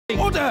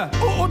Order!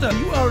 Order!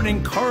 You are an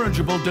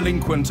incorrigible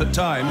delinquent at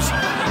times.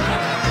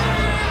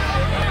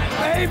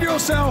 Behave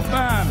yourself,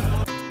 man!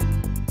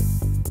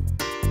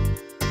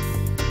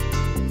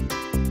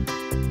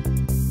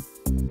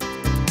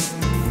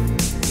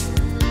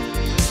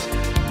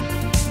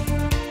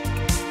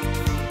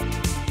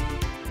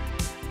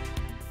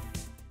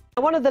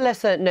 One of the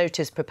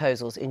lesser-noticed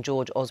proposals in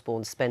George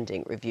Osborne's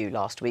spending review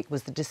last week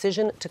was the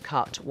decision to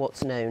cut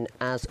what's known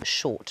as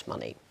short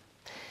money.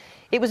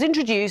 It was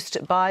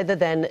introduced by the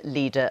then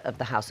leader of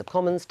the House of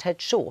Commons, Ted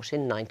Short,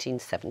 in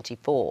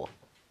 1974.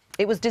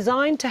 It was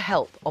designed to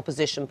help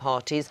opposition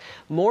parties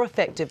more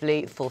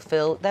effectively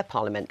fulfil their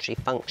parliamentary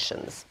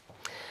functions.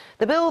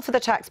 The bill for the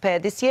taxpayer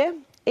this year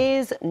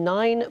is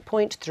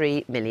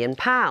 £9.3 million.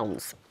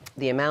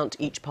 The amount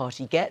each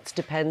party gets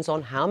depends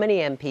on how many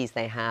MPs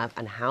they have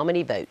and how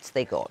many votes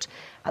they got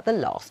at the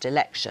last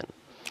election.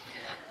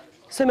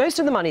 So most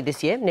of the money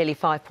this year, nearly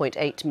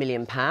 £5.8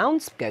 million,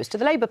 goes to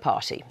the Labour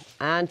Party.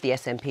 And the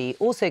SNP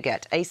also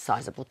get a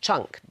sizable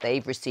chunk.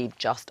 They've received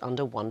just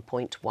under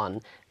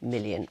 £1.1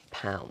 million.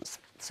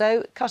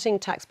 So cutting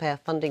taxpayer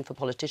funding for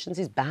politicians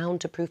is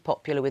bound to prove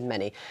popular with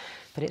many.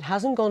 But it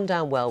hasn't gone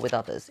down well with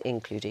others,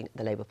 including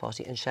the Labour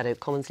Party and Shadow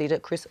Commons leader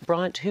Chris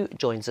Bryant, who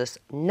joins us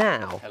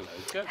now. Hello.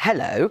 Good.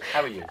 Hello.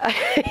 How are you?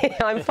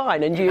 I'm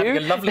fine, and you? Having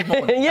a lovely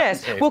morning.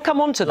 Yes, we'll come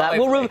on to that.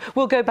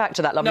 We'll go back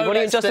to that lovely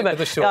morning in just a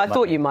moment. I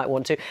thought you might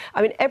want to.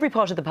 I mean, every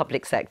part of the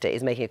public sector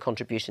is making a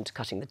contribution to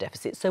cutting the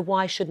deficit, so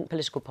why shouldn't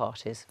political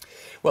parties?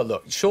 Well,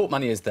 look, short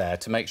money is there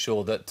to make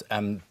sure that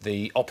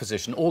the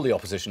opposition, all the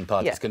opposition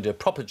parties, can do a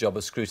proper job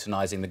of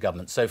scrutinising the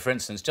government. So, for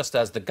instance, just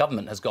as the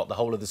government has got the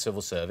whole of the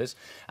civil service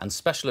and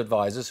special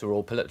advisors who are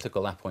all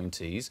political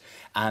appointees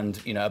and,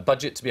 you know, a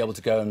budget to be able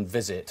to go and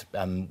visit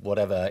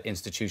whatever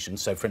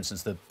institutions. So, for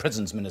instance, the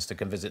prisons minister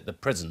can visit the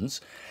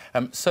prisons.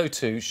 So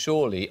too,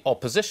 surely,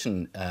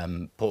 opposition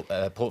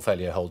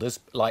portfolio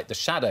holders, like the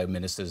shadow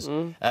ministers,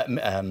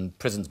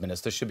 prisons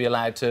minister, should be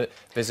allowed to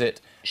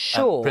visit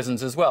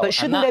prisons as well. But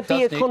shouldn't there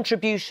be a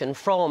contribution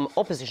from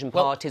opposition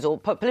parties or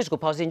political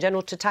parties in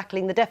general to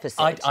tackling the deficit?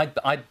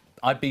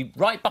 I'd be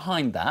right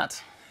behind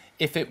that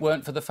if it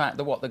weren't for the fact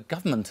that what the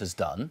government has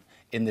done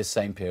in this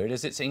same period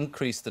is it's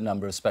increased the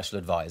number of special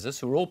advisors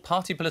who are all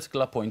party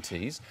political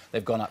appointees.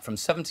 They've gone up from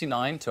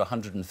 79 to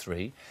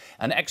 103,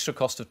 an extra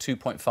cost of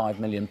 £2.5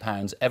 million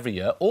every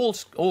year,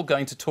 all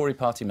going to Tory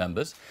party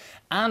members.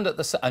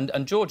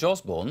 And George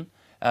Osborne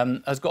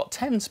has got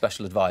 10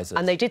 special advisors.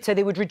 And they did say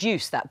they would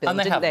reduce that bill,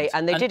 didn't they?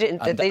 And they did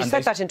it. They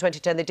said that in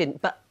 2010. They didn't.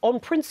 But on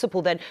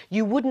principle, then,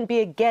 you wouldn't be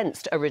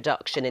against a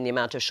reduction in the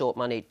amount of short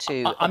money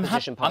to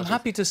opposition parties. I'm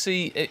happy to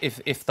see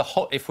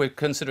if we're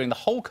considering the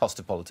whole cost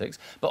of politics.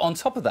 But on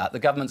top of that, the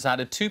government's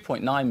added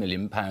 £2.9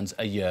 million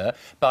a year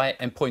by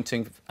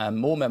appointing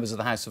more members of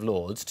the House of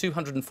Lords,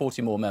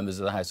 240 more members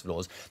of the House of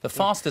Lords, the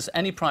fastest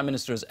any Prime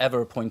Minister has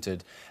ever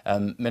appointed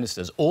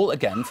ministers, all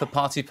again for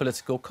party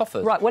political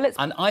coffers. Right. Well,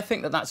 and I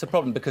think that that's a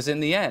problem, because in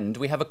the end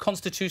we have a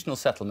constitutional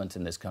settlement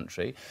in this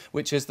country,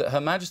 which is that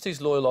Her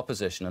Majesty's loyal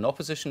opposition and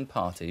opposition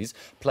parties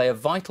play a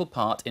vital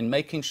part in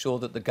making sure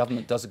that the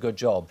government does a good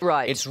job.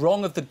 Right. It's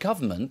wrong of the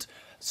government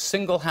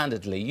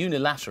single-handedly,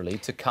 unilaterally,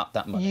 to cut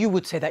that money. You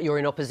would say that you're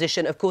in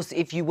opposition. Of course,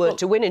 if you were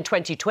to win in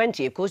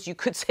 2020, of course, you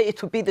could say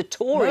it would be the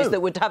Tories that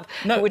would have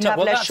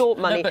less short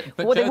money. But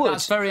they would.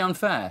 That's very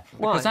unfair.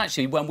 Why? Because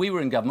actually, when we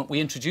were in government, we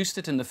introduced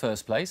it in the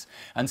first place.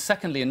 And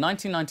secondly, in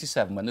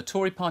 1997, when the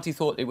Tory party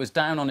thought it was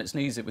down on its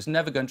knees, it was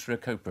never going to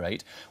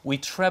recuperate, we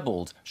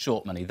trebled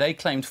short money. They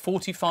claimed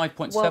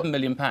 £45.7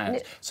 million.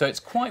 So it's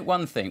quite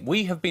one thing.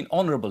 We have been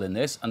honourable in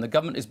this, and the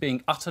government is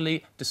being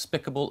utterly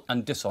despicable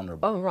and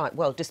dishonourable. Oh, right.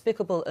 Well,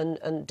 despicable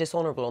and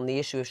dishonourable on the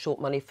issue of short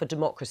money for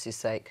democracy's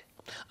sake.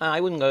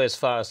 I wouldn't go as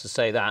far as to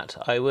say that.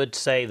 I would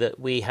say that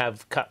we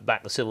have cut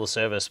back the civil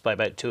service by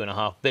about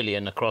 £2.5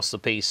 billion across the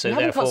piece. So you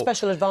haven't got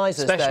special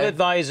advisors, Special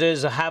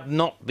advisors have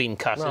not been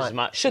cut as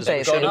much should as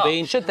they should have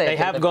been. Should they? They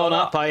have gone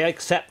up. I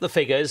accept the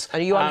figures. Are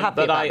you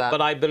unhappy about that?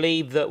 But I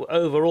believe that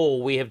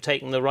overall we have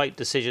taken the right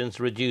decisions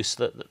to reduce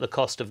the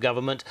cost of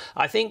government.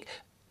 I think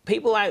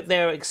people out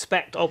there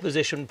expect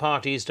opposition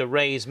parties to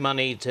raise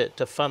money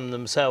to fund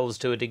themselves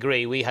to a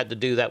degree. We had to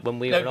do that when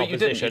we were in opposition. You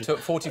didn't. You took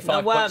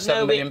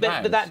 £45.7 million.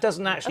 But that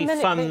doesn't actually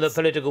fund the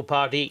political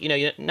party. You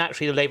know,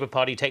 naturally the Labour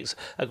Party takes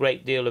a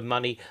great deal of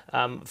money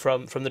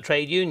from the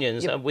trade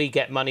unions, and we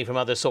get money from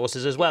other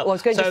sources as well. I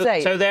was going to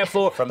say. So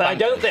therefore, but I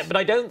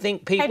don't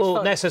think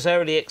people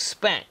necessarily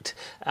expect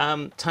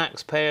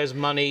taxpayers'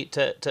 money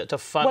to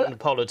fund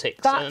politics.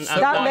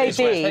 That may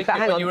be. But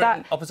hang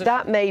on,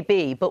 that may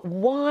be. But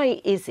why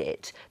is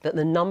it that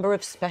the number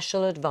of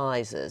special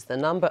advisors, the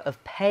number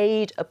of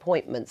paid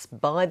appointments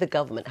by the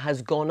government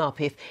has gone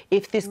up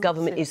if this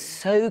government is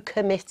so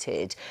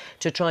committed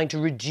to trying to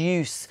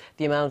reduce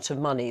the amount of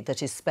money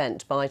that is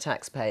spent by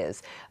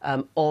taxpayers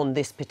on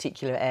this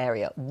particular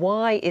area?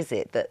 Why is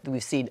it that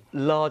we've seen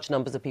large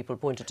numbers of people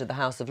appointed to the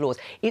House of Lords?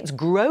 It's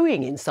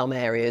growing in some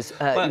areas,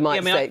 you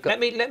might say.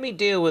 Let me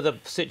deal with a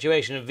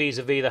situation of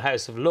vis-à-vis the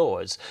House of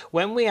Lords.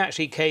 When we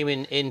actually came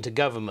into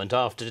government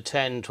after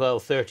 10,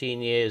 12,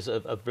 13 years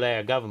of of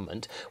Blair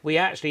government, we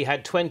actually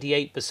had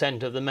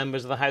 28% of the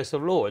members of the House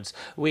of Lords.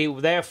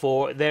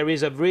 Therefore, there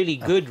is a really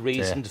good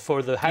reason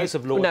for the House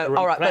of Lords to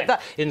reflect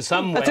in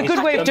some ways. That's a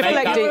good way of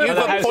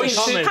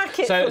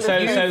deflecting.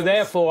 So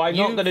therefore, I'm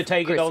not going to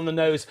take it on the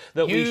nose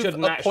that we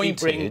shouldn't actually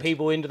bring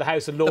people into the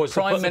House of Lords.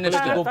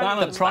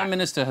 The Prime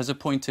Minister has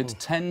appointed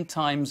 10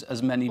 times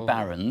as many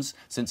barons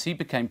since he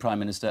became Prime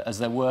Minister as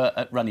there were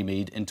at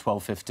Runnymede in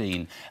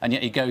 1215, and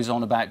yet he goes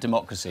on about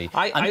democracy.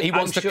 He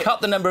wants to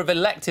cut the number of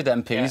elected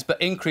MPs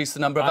but increase the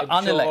number of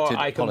unelected politicians.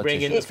 I can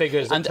bring in the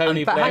figures that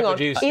Tony Blair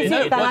produced. Is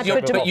it bad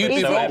for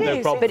democracy?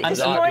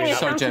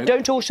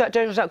 Don't all shut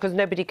down because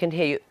nobody can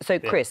hear you. So,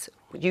 Chris,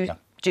 go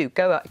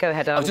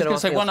ahead. I was just going to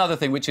say one other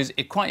thing, which is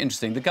quite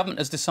interesting. The government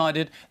has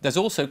decided there's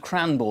also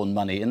Cranbourne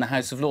money in the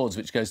House of Lords,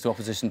 which goes to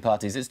opposition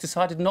parties. It's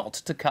decided not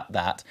to cut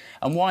that.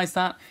 And why is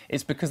that?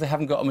 It's because they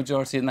haven't got a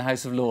majority in the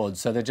House of Lords,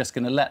 so they're just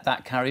going to let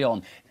that carry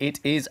on. It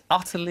is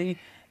utterly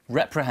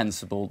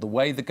reprehensible the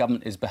way the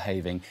government is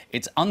behaving.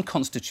 It's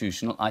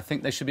unconstitutional. I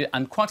think they should be,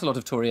 and quite a lot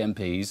of Tory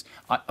MPs,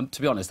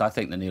 to be honest, I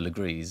think that Neil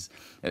agrees.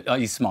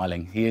 He's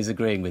smiling. He is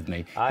agreeing with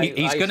me.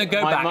 He's going to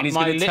go back and he's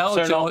going to tell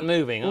John... not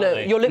moving, no,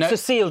 your lips are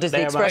sealed is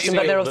the expression,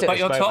 but they're also... But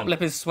your top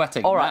lip is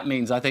sweating. All right. That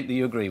means I think that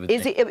you agree with me.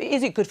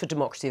 Is it good for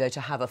democracy, though,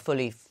 to have a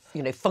fully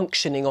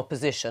functioning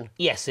opposition?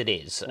 Yes, it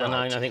is. Right. And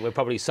I think we're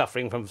probably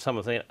suffering from some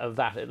of that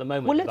at the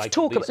moment. Well,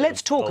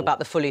 let's talk about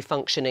the fully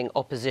functioning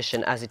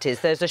opposition as it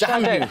is. There's a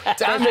shadow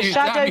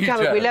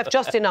cabinet. We left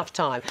just enough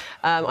time.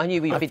 I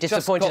knew we'd be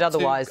disappointed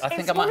otherwise.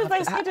 It's one of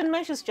those hidden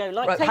measures, Joe,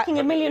 like taking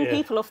 1 million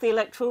people off the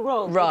electoral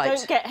roll. Right. They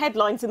don't get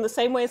headlines in the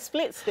same way as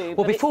splits do.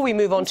 Well, before we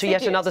move on to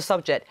yet another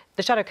subject,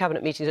 the shadow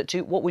cabinet meeting's at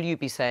 2. What will you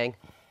be saying?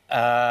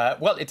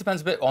 Well, it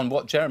depends a bit on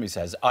what Jeremy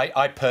says.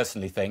 I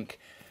personally think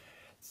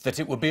that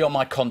it would be on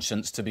my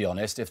conscience, to be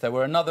honest, if there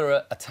were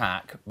another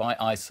attack by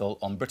ISIL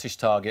on British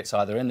targets,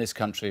 either in this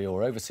country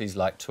or overseas,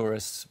 like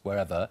tourists,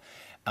 wherever,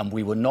 and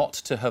we were not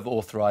to have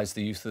authorised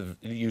the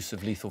use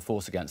of lethal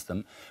force against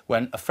them,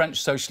 when a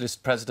French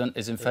socialist president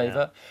is in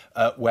favour,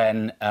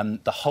 when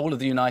the whole of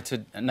the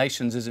United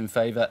Nations is in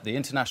favour, the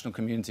international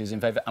community is in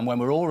favour, and when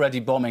we're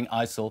already bombing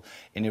ISIL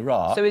in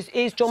Iraq... So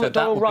is John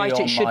McDonnell right,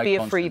 it should be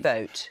a free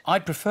vote?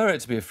 I'd prefer it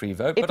to be a free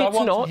vote, but I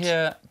want to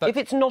hear... If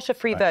it's not a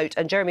free vote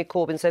and Jeremy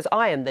Corbyn says,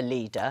 I am the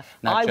leader,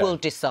 I will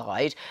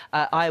decide,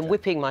 I am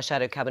whipping my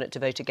shadow cabinet to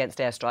vote against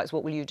airstrikes,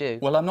 what will you do?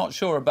 Well, I'm not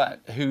sure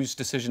about whose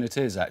decision it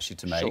is, actually,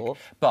 to make. Sure.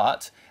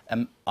 But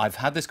I've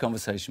had this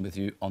conversation with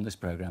you on this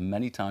programme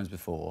many times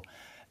before.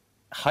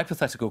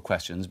 Hypothetical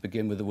questions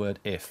begin with the word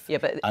if. Yeah,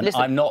 but and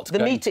listen, I'm not the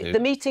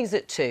meeting's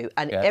at 2,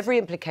 and every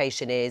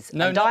implication is...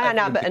 Diane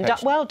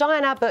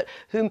Abbott,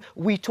 whom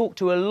we talk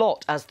to a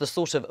lot as the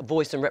sort of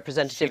voice and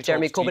representative of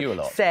Jeremy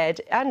Corbyn,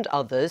 said, and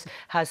others,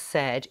 has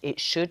said it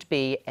should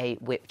be a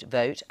whipped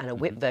vote and a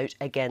whipped vote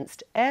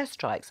against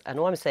airstrikes. And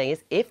all I'm saying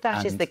is, if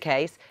that is the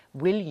case,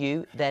 will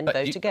you then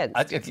vote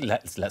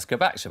against? Let's go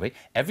back, shall we?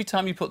 Every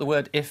time you put the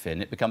word if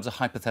in, it becomes a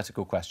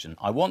hypothetical question.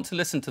 I want to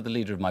listen to the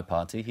leader of my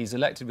party. He's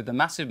elected with a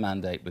massive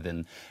mandate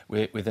within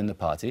the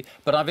party,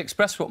 but I've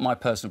expressed what my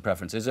personal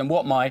preference is and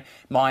what my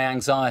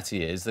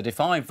anxiety is, that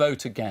if I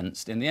vote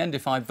against, in the end,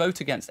 if I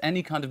vote against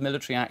any kind of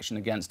military action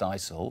against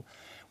ISIL,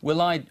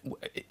 will I,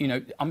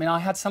 I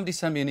had somebody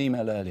send me an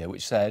email earlier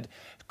which said,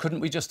 couldn't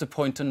we just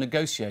appoint a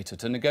negotiator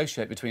to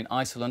negotiate between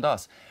ISIL and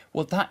us?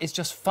 Well, that is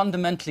just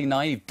fundamentally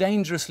naive,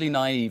 dangerously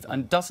naive,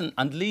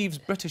 and leaves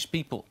British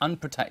people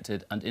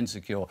unprotected and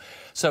insecure.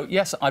 So,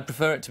 yes, I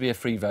prefer it to be a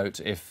free vote.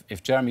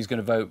 If Jeremy's going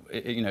to vote,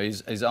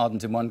 is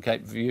ardent in one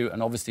view,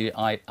 and obviously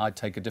I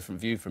take a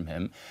different view from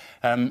him.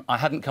 I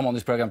hadn't come on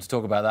this programme to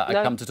talk about that.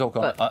 I'd come to talk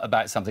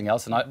about something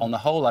else, and on the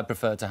whole, I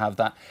prefer to have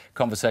that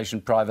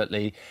conversation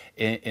privately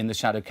in the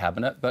shadow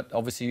cabinet. But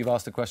obviously, you've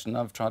asked the question, and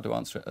I've tried to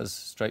answer it as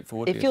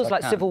straightforwardly as I can. It feels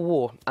like civil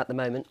war at the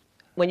moment,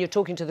 when you're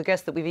talking to the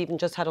guest that we've even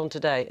just had on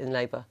today in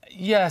Labour.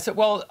 Yes,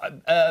 well,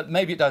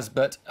 maybe it does,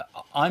 but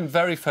I'm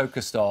very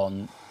focused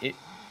on it.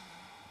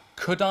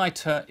 Could I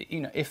turn...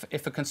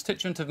 if a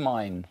constituent of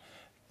mine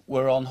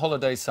were on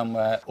holiday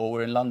somewhere or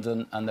were in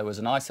London and there was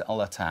an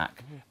ISIL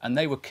attack and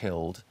they were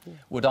killed,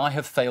 would I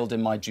have failed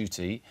in my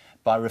duty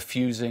by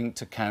refusing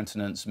to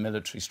countenance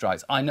military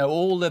strikes? I know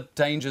all the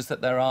dangers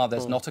that there are.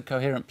 There's not a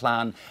coherent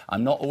plan.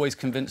 I'm not always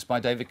convinced by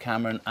David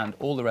Cameron and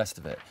all the rest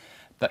of it.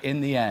 But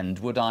in the end,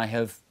 would I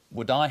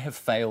have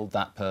failed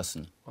that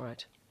person? All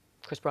right.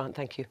 Chris Bryant,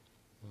 thank you.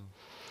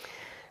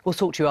 We'll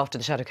talk to you after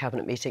the shadow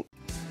cabinet meeting.